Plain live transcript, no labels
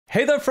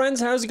Hey there friends,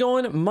 how's it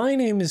going? My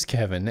name is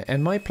Kevin,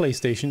 and my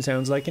PlayStation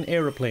sounds like an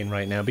aeroplane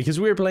right now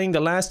because we're playing The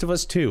Last of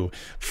Us 2.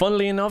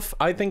 Funnily enough,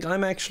 I think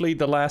I'm actually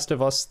The Last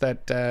of Us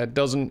that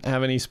doesn't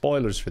have any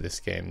spoilers for this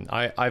game.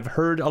 I've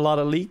heard a lot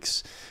of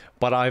leaks,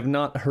 but I've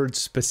not heard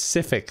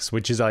specifics,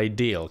 which is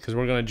ideal, because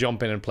we're going to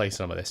jump in and play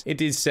some of this. It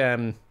is,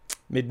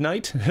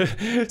 midnight,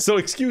 so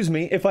excuse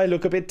me if I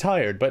look a bit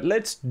tired, but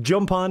let's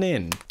jump on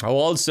in. Oh,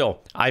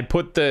 also, I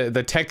put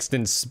the text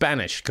in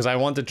Spanish because I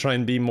want to try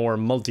and be more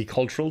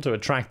multicultural to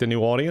attract a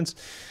new audience.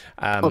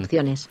 And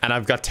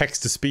I've got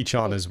text-to-speech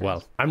on as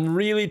well. I'm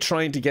really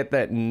trying to get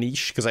that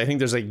niche because I think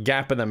there's a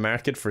gap in the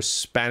market for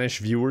Spanish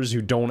viewers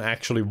who don't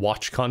actually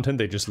watch content,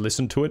 they just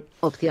listen to it.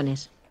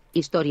 Opciones.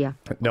 Historia.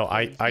 No,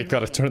 I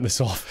gotta turn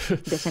this off.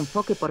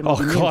 Desenfoque por Oh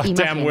god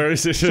damn, where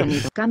is it?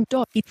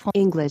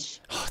 English.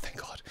 Oh, thank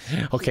god.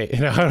 Okay,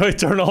 now how do I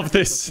turn off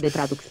this? De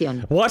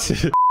traducción. What?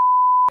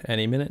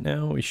 Any minute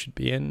now, we should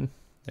be in.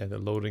 Yeah, the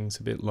loading's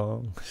a bit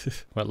long.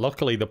 Well,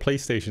 luckily the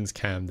PlayStation's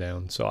calmed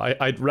down, so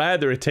I'd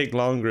rather it take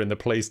longer and the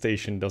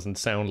PlayStation doesn't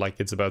sound like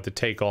it's about to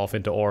take off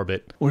into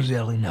orbit. What does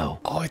Ellie know?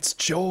 Oh, it's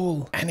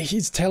Joel, and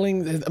he's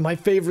telling my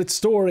favorite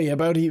story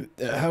about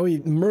how he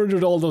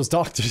murdered all those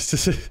doctors.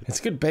 It's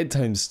a good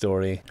bedtime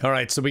story.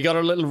 Alright, so we got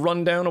our little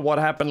rundown of what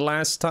happened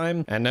last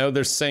time, and now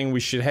they're saying we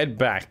should head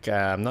back.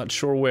 I'm not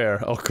sure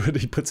where. Oh good,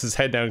 he puts his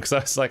head down, because I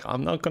was like,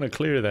 I'm not gonna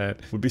clear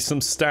that. Would be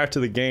some start to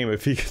the game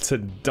if he gets a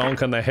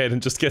donk on the head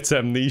and just gets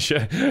amnesia.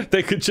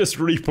 They could just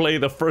replay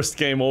the first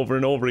game over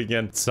and over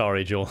again.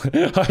 Sorry, Joel.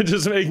 I'm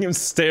just making him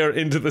stare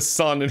into the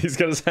sun and he's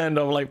got his hand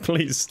up like,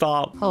 please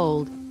stop.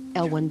 Hold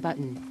L1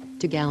 button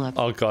to gallop.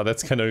 Oh god,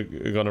 that's kind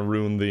of gonna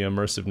ruin the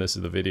immersiveness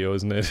of the video,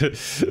 isn't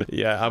it?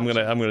 Yeah, I'm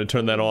gonna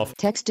turn that off.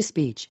 Text to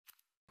speech.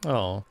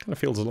 Oh, kind of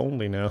feels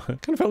lonely now.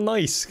 Kind of felt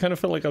nice. Kind of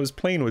felt like I was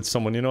playing with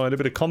someone, you know, I had a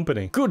bit of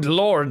company. Good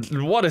lord,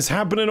 what is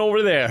happening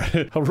over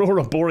there?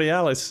 Aurora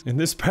Borealis. In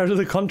this part of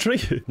the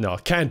country? No,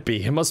 it can't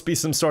be. It must be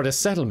some sort of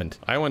settlement.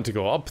 I want to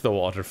go up the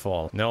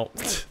waterfall. No,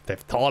 they've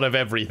thought of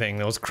everything,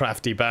 those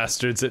crafty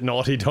bastards at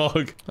Naughty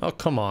Dog. Oh,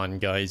 come on,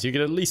 guys. You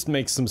could at least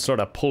make some sort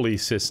of pulley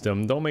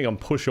system. Don't make them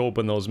push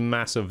open those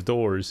massive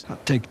doors. I'll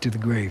take you to the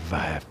grave if I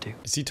have to.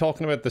 Is he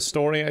talking about the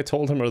story I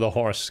told him or the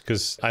horse?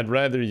 Because I'd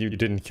rather you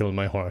didn't kill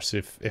my horse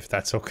if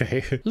that's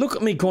okay. Look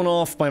at me going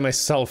off by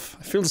myself.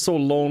 I feel so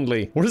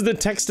lonely. Where's the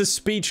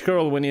text-to-speech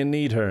girl when you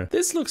need her?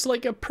 This looks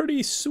like a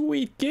pretty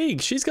sweet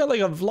gig. She's got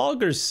like a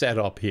vlogger's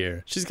setup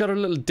here. She's got her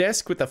little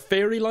desk with the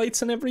fairy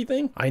lights and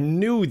everything. I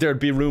knew there'd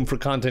be room for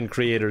content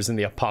creators in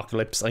the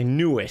apocalypse. I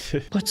knew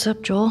it. What's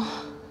up, Joel?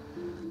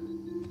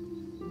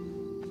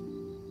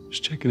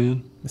 Just checking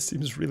in. This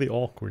seems really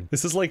awkward.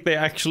 This is like they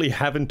actually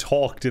haven't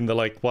talked in the,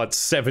 like, what,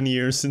 7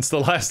 years since the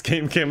last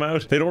game came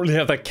out? They don't really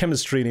have that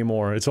chemistry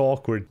anymore. It's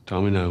awkward.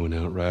 Tommy and I went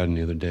out riding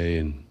the other day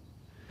and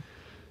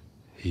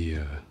he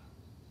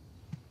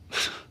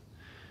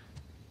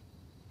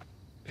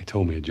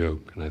told me a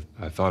joke and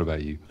I thought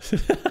about you.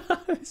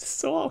 It's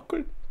so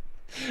awkward.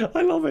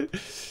 I love it.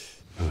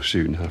 Oh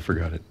shoot, I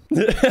forgot it.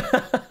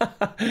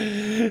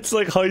 It's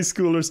like high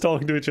schoolers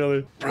talking to each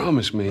other.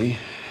 Promise me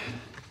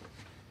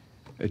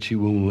that you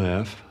won't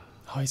laugh.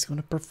 Oh, he's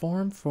gonna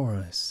perform for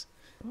us.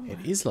 It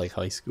is like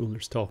high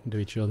schoolers talking to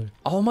each other.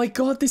 Oh my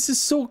god, this is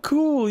so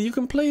cool. You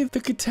can play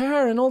the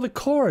guitar and all the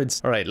chords.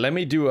 All right, let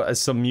me do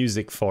some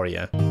music for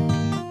you.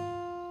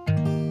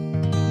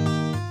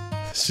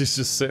 She's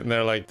just sitting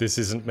there like, this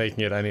isn't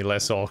making it any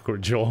less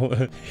awkward,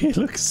 Joel. He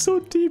looks so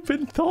deep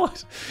in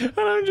thought, and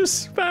I'm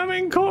just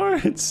spamming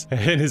chords.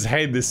 In his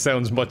head, this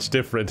sounds much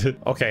different.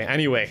 Okay,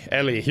 anyway,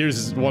 Ellie,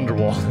 here's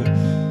Wonderwall.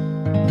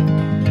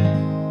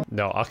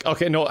 No,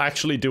 okay, no,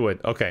 actually do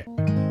it. Okay.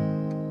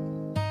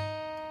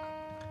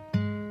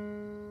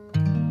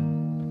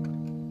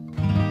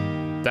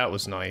 That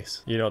was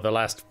nice. You know, the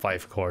last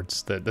 5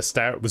 chords. The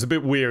start was a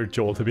bit weird,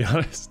 Joel, to be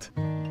honest.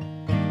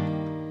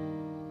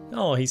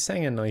 Oh, he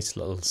sang a nice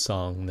little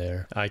song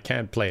there. I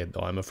can't play it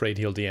though, I'm afraid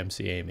he'll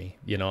DMCA me.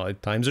 You know,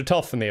 times are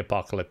tough in the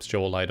apocalypse,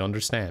 Joel, I'd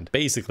understand.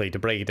 Basically, to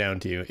break it down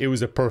to you, it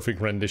was a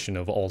perfect rendition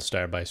of All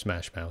Star by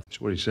Smash Mouth. So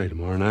what do you say,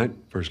 tomorrow night?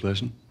 First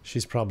lesson?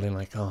 She's probably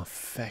like, oh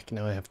feck,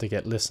 now I have to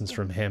get lessons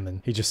from him,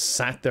 and he just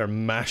sat there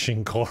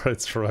mashing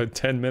chords for about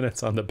 10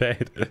 minutes on the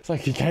bed. It's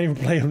like he can't even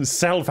play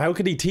himself, how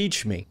could he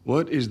teach me?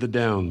 What is the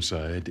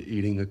downside to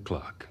eating a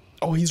clock?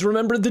 Oh, he's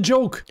remembered the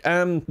joke.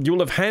 You'll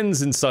have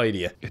hands inside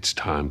you. It's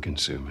time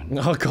consuming.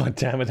 Oh god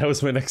damn it, that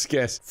was my next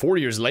guess. 4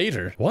 years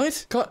later?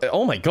 What? God,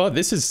 oh my god,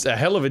 this is a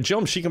hell of a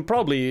jump. She can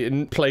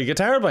probably play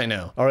guitar by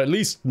now. Or at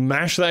least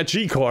mash that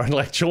G chord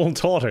like Joel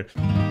taught her.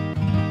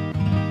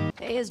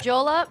 Hey, is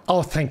Joel up?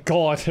 Oh, thank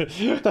God.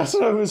 That's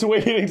what I was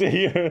waiting to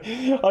hear.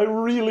 I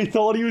really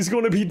thought he was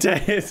going to be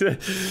dead.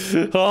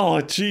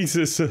 Oh,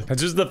 Jesus.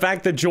 Just the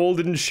fact that Joel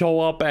didn't show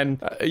up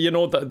and, you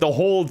know, the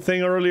whole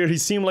thing earlier, he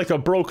seemed like a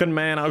broken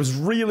man. I was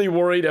really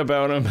worried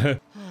about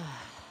him.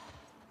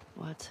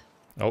 What?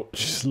 Oh,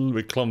 she's a little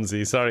bit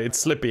clumsy. Sorry, it's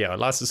slippy out.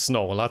 Lots of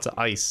snow, lots of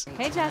ice.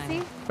 Hey,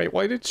 Jesse. Wait,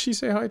 why did she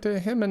say hi to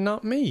him and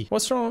not me?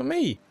 What's wrong with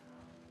me?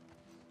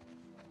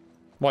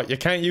 What, you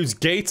can't use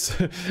gates?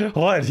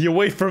 What, you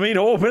wait for me to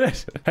open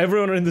it?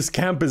 Everyone in this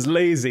camp is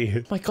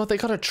lazy. My god, they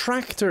got a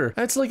tractor.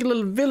 That's like a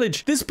little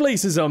village. This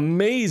place is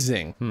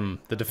amazing.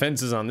 The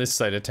defenses on this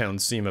side of town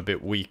seem a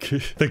bit weak.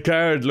 The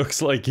guard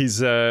looks like he's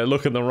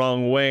looking the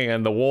wrong way,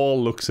 and the wall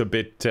looks a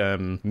bit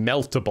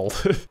meltable.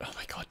 Oh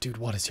my god, dude,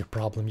 what is your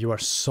problem? You are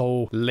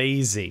so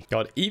lazy.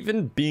 God,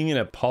 even being in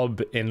a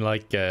pub in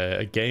like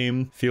a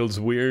game feels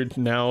weird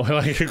now.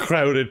 Like a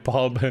crowded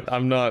pub.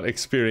 I'm not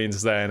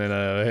experienced that in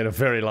a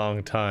very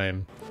long time.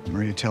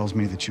 Maria tells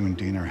me that you and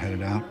Dean are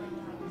headed out.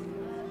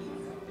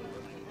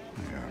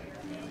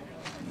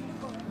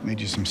 I made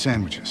you some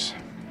sandwiches.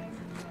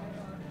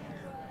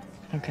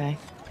 Okay.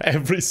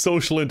 Every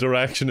social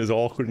interaction is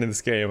awkward in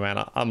this game,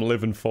 man. I'm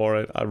living for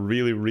it. I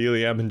really,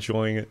 really am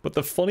enjoying it. But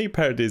the funny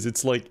part is,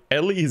 it's like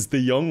Ellie is the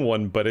young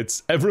one, but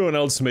it's everyone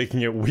else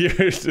making it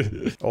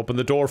weird. Open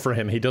the door for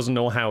him. He doesn't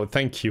know how.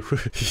 Thank you.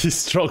 He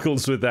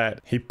struggles with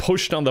that. He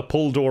pushed on the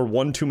pull door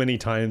one too many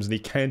times, and he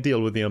can't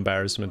deal with the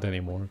embarrassment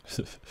anymore.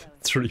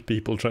 3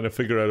 people trying to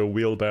figure out a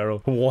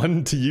wheelbarrow.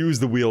 1 to use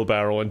the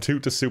wheelbarrow, and 2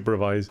 to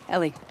supervise.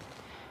 Ellie,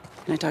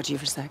 can I talk to you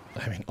for a sec?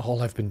 I mean,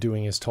 all I've been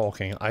doing is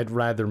talking. I'd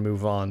rather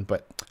move on,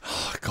 but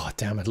oh, god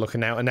damn it! Look,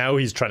 and now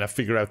he's trying to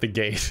figure out the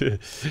gate.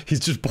 He's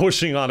just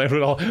pushing on it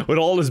with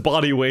all his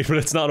body weight, but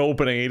it's not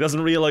opening. He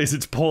doesn't realize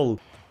it's pulled.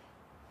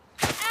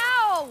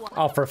 Ow!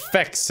 Oh, for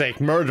feck's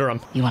sake, murder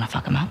him! You want to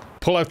fuck him up?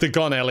 Pull out the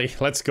gun, Ellie.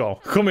 Let's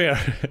go. Come here.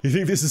 You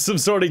think this is some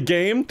sort of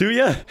game? Do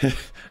ya?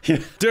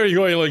 There you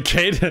go, you little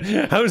kid.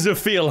 How does it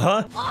feel,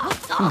 huh?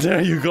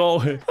 There you go.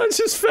 I'm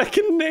just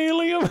fucking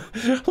nailing him.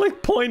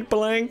 Like point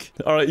blank.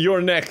 Alright,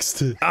 you're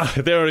next. Ah,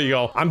 there you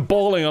go. I'm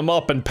balling him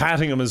up and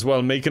patting him as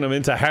well, making him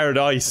into hard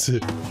ice. No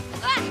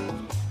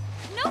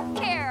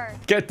care!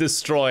 Get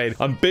destroyed.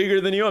 I'm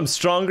bigger than you, I'm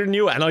stronger than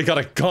you, and I got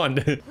a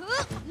gun.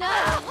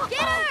 No!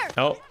 Get her!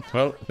 Oh,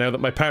 well, now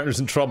that my partner's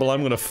in trouble,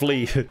 I'm gonna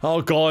flee.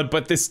 Oh god,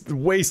 but this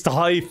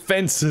waist-high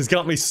fence has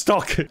got me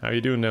stuck. How are you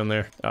doing down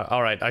there?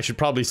 Alright, I should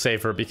probably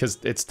save her because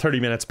it's 30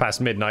 minutes past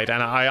midnight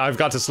and I've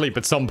got to sleep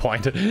at some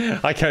point.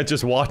 I can't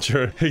just watch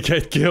her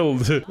get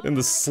killed in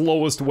the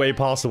slowest way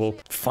possible.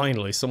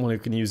 Finally, someone who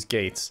can use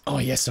gates. Oh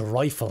yes, a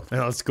rifle.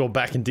 Now let's go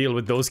back and deal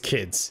with those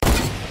kids.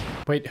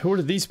 Wait, who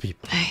are these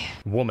people?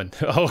 Woman.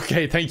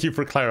 Okay, thank you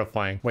for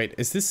clarifying. Wait,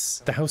 is this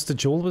the house that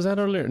Joel was at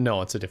earlier?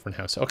 No, it's a different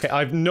house. Okay, I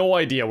have no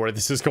idea where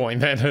this is going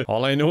then.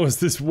 All I know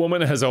is this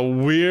woman has a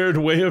weird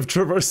way of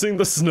traversing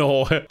the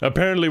snow.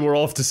 Apparently we're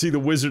off to see the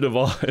Wizard of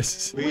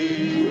Oz.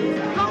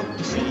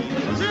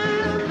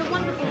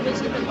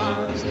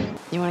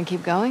 You want to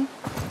keep going?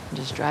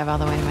 Just drive all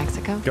the way to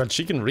Mexico? God,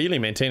 she can really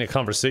maintain a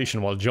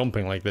conversation while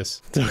jumping like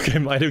this. Okay,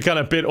 might have gone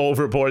a bit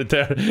overboard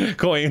there,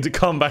 going into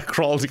combat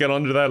crawl to get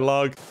under that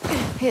log.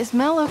 Is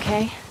Mel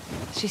okay?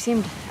 She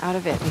seemed out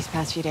of it these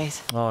past few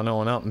days. Oh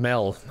no, not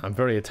Mel. I'm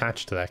very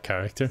attached to that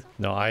character.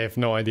 No, I have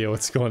no idea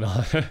what's going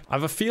on. I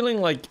have a feeling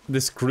like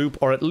this group,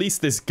 or at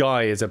least this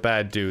guy, is a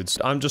bad dude.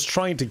 I'm just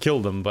trying to kill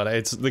them,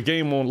 but the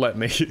game won't let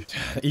me.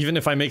 Even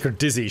if I make her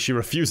dizzy, she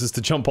refuses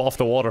to jump off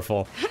the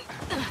waterfall.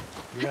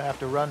 You're gonna have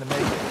to run to make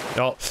it.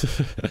 Oh.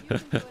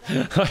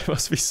 I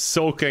must be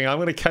soaking. I'm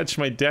gonna catch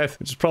my death,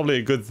 which is probably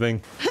a good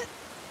thing.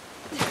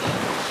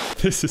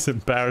 This is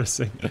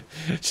embarrassing.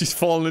 She's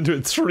fallen into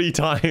it 3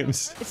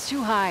 times. It's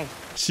too high.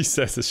 She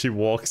says as she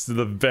walks to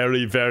the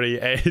very, very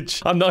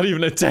edge. I'm not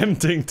even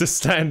attempting to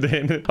stand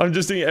in. I'm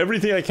just doing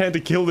everything I can to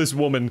kill this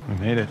woman. We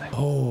made it.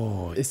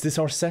 Oh, is this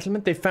our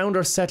settlement? They found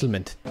our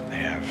settlement. They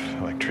have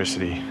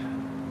electricity,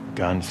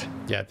 guns.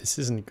 Yeah, this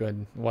isn't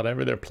good.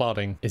 Whatever they're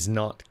plotting is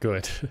not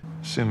good.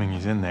 Assuming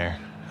he's in there,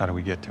 how do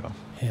we get to him?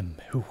 Him.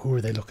 Who are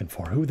they looking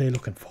for? Who are they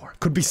looking for?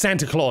 Could be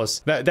Santa Claus.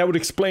 That would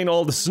explain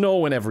all the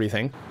snow and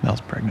everything.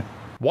 Mel's pregnant.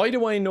 Why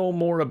do I know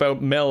more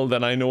about Mel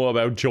than I know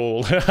about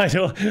Joel? I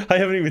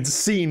haven't even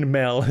seen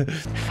Mel.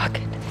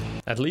 Fuck it.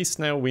 At least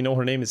now we know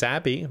her name is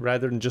Abby,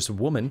 rather than just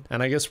woman.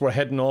 And I guess we're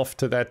heading off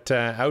to that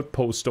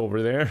outpost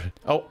over there.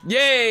 Oh,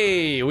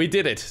 yay! We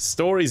did it.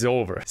 Story's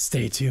over.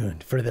 Stay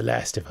tuned for The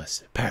Last of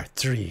Us, Part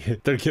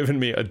 3. They're giving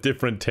me a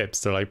different tips.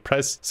 They're like,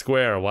 press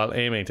square while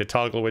aiming to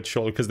toggle with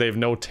shoulder, because they have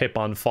no tip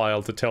on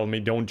file to tell me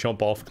don't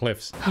jump off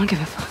cliffs. I don't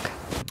give a fuck.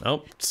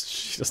 Oh,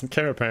 she doesn't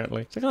care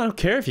apparently. She's like, I don't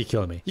care if you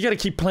kill me. You gotta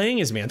keep playing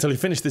as me until you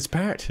finish this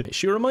part.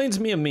 She reminds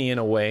me of me in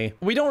a way.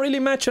 We don't really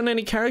match on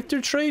any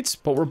character traits,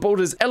 but we're both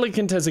as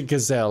elegant as a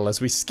gazelle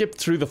as we skip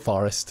through the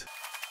forest.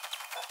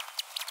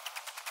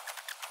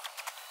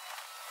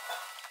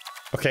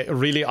 Okay,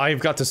 really, I've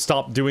got to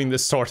stop doing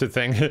this sort of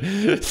thing.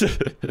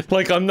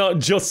 Like, I'm not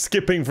just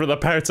skipping for the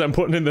parts I'm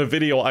putting in the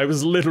video. I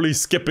was literally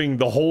skipping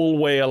the whole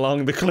way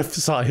along the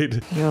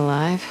cliffside. You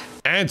alive?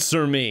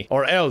 Answer me,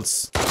 or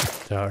else.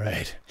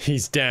 Alright,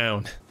 he's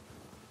down.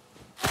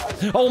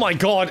 Oh my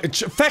god,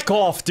 feck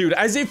off, dude,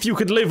 as if you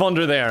could live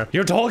under there.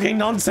 You're talking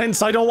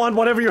nonsense, I don't want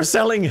whatever you're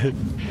selling.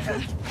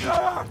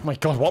 Oh my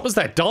god, what was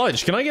that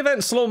dodge? Can I get that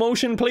in slow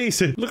motion,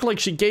 please? It looked like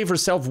she gave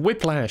herself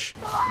whiplash.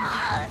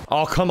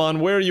 Oh, come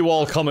on, where are you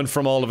all coming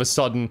from all of a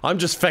sudden? I'm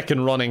just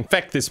fecking running.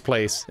 Feck this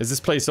place. Is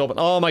this place open?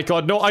 Oh my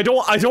god, no, I don't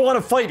want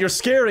to fight, you're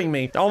scaring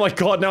me. Oh my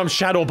god, now I'm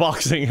shadow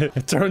boxing.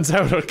 It turns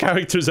out our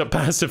character's a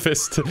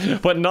pacifist,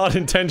 but not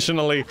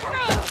intentionally.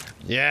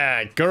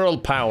 Yeah, girl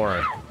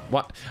power.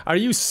 What? Are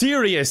you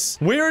serious?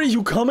 Where are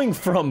you coming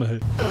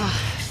from?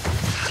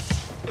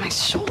 My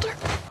shoulder.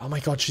 Oh my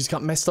god, she's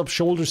got messed up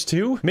shoulders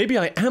too? Maybe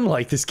I am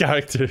like this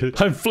character.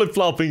 I'm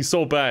flip-flopping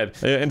so bad.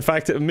 In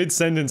fact,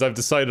 mid-sentence, I've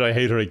decided I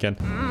hate her again.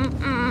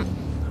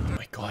 Oh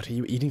my god, are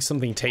you eating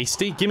something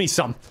tasty? Give me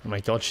some. Oh my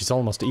god, she's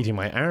almost eating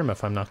my arm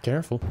if I'm not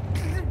careful.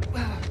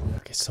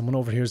 Okay, someone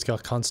over here's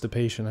got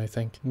constipation, I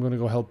think. I'm gonna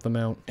go help them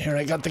out. Here,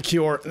 I got the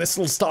cure.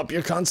 This'll stop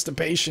your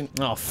constipation.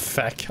 Oh,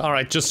 feck.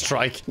 Alright, just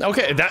strike.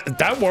 Okay,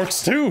 that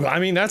works too. I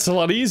mean, that's a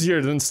lot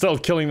easier than still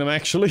killing them,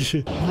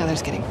 actually.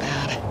 Weather's getting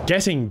bad.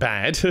 Getting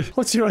bad?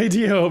 What's your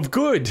idea of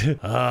good?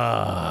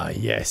 Ah,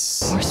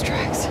 yes. Horse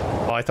tracks.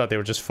 Oh, I thought they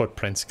were just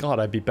footprints. God,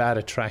 I'd be bad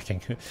at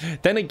tracking.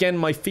 Then again,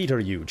 my feet are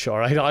huge,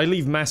 alright? I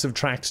leave massive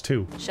tracks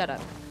too. Shut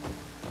up.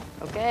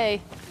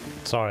 Okay.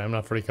 Sorry, I'm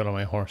not very good on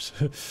my horse.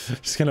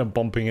 Just kind of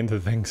bumping into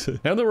things.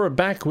 Now that we're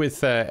back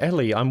with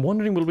Ellie, I'm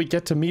wondering will we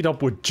get to meet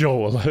up with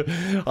Joel?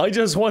 I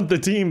just want the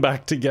team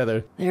back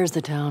together. There's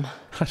the town.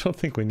 I don't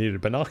think we needed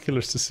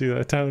binoculars to see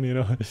that town, you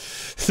know.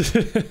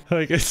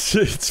 Like,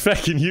 it's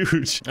fucking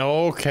huge.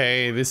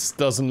 Okay, this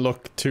doesn't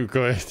look too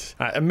good.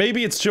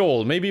 Maybe it's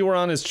Joel. Maybe we're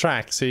on his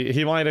tracks.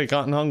 He might have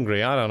gotten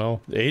hungry. I don't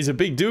know. He's a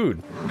big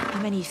dude.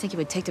 How many do you think it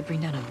would take to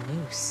bring down a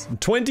moose?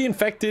 20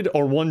 infected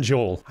or 1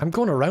 Joel? I'm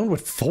going around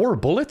with 4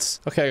 bullets?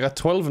 Okay, I got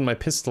 12 in my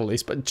pistol at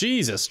least, but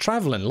Jesus,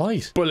 traveling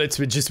light. Bullets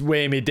would just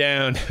weigh me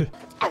down.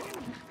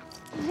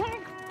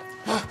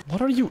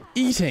 What are you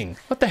eating?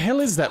 What the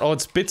hell is that? Oh,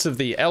 it's bits of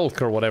the elk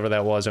or whatever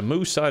that was. A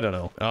moose? I don't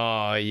know.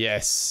 Oh,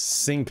 yes.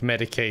 Sink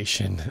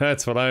medication.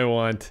 That's what I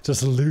want.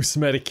 Just loose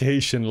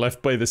medication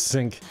left by the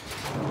sink.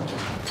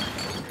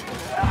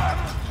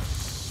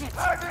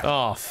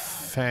 Oh,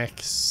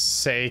 feck's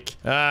sake.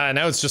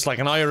 Now it's just like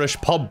an Irish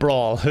pub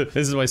brawl.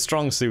 This is my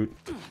strong suit.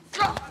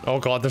 Oh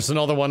god, there's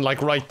another one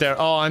like right there.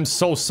 Oh, I'm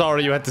so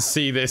sorry you had to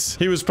see this.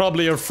 He was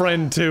probably your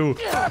friend too.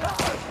 Back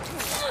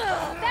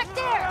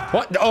there!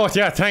 What? Oh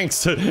yeah,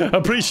 thanks.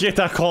 Appreciate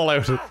that call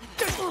out.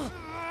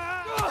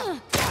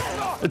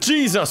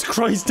 Jesus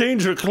Christ,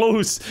 danger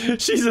close.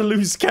 She's a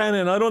loose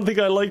cannon. I don't think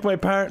I like my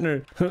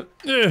partner.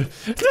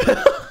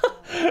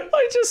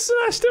 I just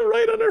smashed it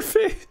right on her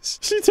face.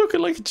 She took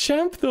it like a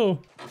champ though.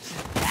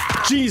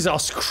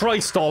 Jesus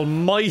Christ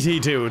almighty,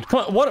 dude.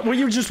 What, were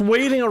you just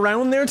waiting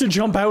around there to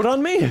jump out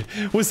on me?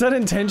 Was that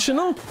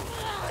intentional?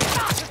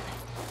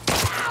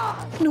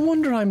 No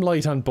wonder I'm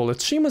light on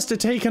bullets. She must have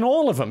taken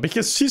all of them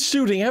because she's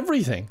shooting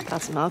everything.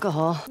 Got some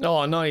alcohol.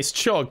 Oh, nice.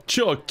 Chug,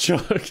 chug,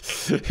 chug.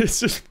 It's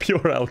just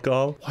pure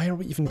alcohol. Why are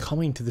we even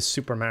coming to the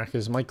supermarket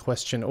is my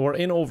question. Or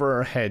in over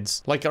our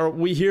heads. Like, are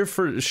we here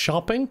for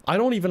shopping? I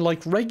don't even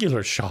like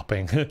regular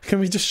shopping. Can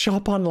we just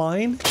shop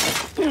online?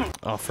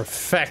 Oh, for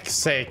feck's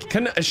sake.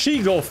 Can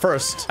she go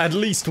first? At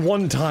least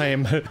one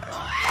time.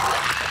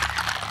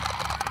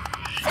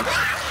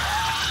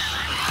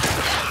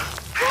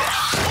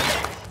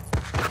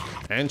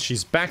 And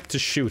she's back to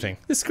shooting.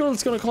 This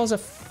girl's gonna cause a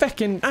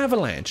feckin'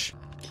 avalanche.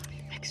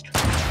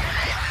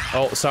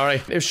 Oh,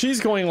 sorry. If she's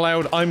going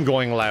loud, I'm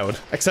going loud.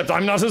 Except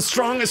I'm not as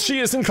strong as she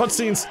is in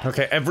cutscenes.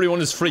 Okay, everyone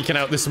is freaking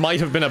out. This might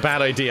have been a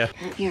bad idea.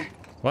 Here.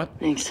 What?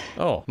 Thanks.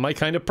 Oh, my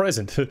kind of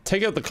present.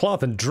 Take out the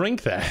cloth and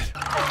drink that.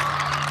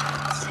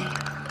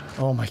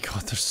 Oh my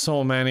god, there's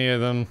so many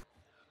of them.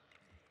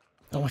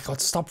 Oh my god,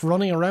 stop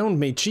running around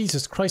me.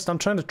 Jesus Christ, I'm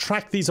trying to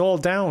track these all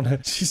down.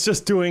 She's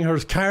just doing her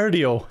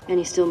cardio. And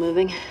he's still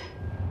moving?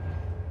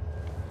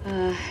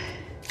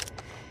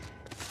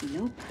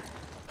 Nope.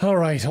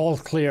 Alright, all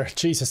clear.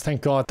 Jesus,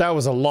 thank god. That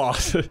was a lot.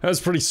 That was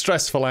pretty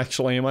stressful,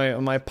 actually.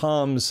 My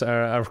palms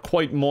are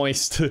quite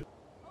moist.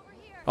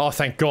 Oh,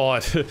 thank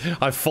god.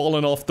 I've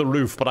fallen off the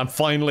roof, but I'm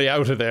finally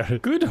out of there.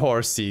 Good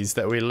horsies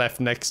that we left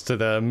next to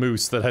the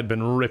moose that had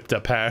been ripped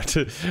apart.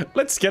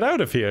 Let's get out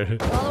of here.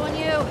 Following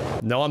you.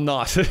 No, I'm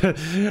not.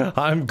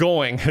 I'm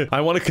going. I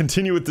want to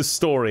continue with the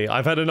story.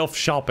 I've had enough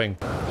shopping.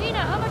 Dina,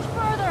 how much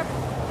further?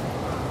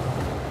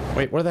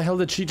 Wait, where the hell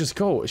did she just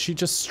go? She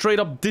just straight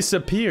up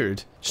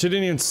disappeared. She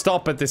didn't even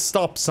stop at this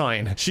stop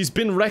sign. She's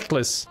been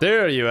reckless.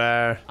 There you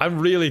are. I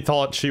really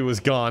thought she was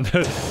gone.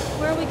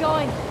 Where are we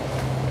going?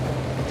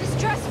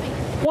 Trust me.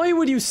 Why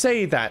would you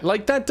say that?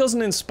 Like, that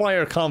doesn't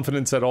inspire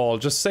confidence at all.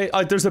 Just say,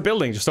 there's a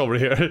building just over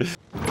here.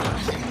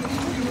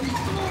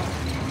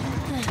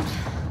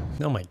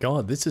 Oh my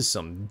god, this is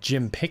some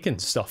Jim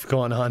Pickens stuff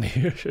going on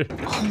here.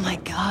 Oh my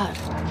god.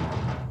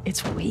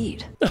 It's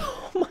weed.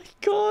 Oh my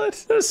god,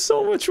 there's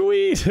so much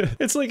weed.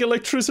 It's like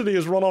electricity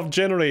has run off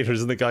generators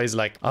and the guy's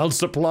like, I'll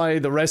supply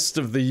the rest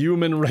of the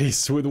human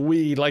race with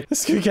weed. Like,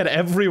 this could get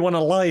everyone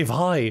alive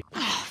high.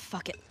 Oh,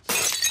 fuck it.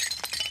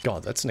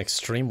 God, that's an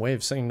extreme way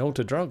of saying no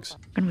to drugs.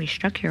 Gonna be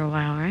stuck here a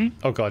while, right?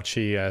 Oh god,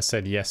 she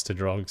said yes to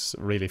drugs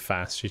really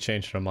fast. She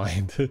changed her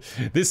mind.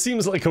 This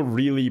seems like a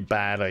really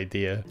bad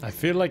idea. I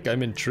feel like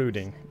I'm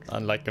intruding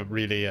on like a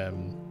really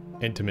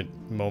intimate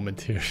moment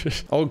here.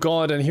 Oh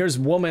god, and here's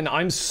woman.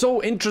 I'm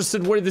so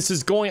interested where this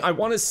is going. I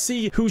want to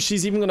see who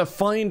she's even gonna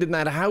find in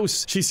that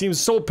house. She seems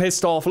so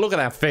pissed off. Look at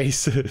that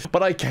face.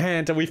 But I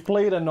can't, and we've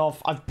played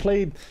enough. I've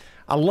played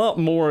a lot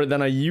more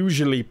than I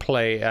usually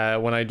play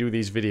when I do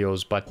these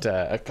videos, but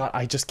God,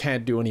 I just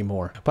can't do any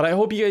more. But I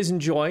hope you guys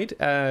enjoyed.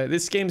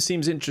 This game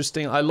seems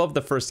interesting. I love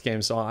the first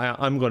game, so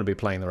I'm going to be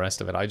playing the rest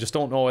of it. I just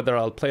don't know whether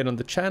I'll play it on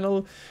the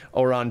channel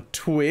or on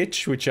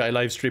Twitch, which I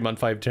live stream on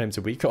 5 times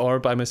a week, or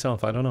by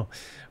myself. I don't know.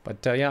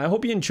 But yeah, I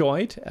hope you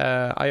enjoyed.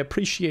 I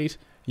appreciate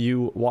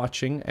you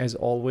watching as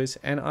always,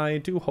 and I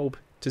do hope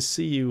to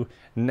see you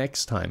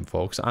next time,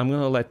 folks. I'm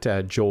gonna let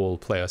Joel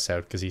play us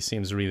out because he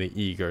seems really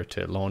eager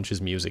to launch his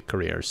music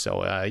career.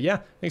 So yeah,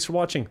 thanks for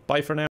watching. Bye for now.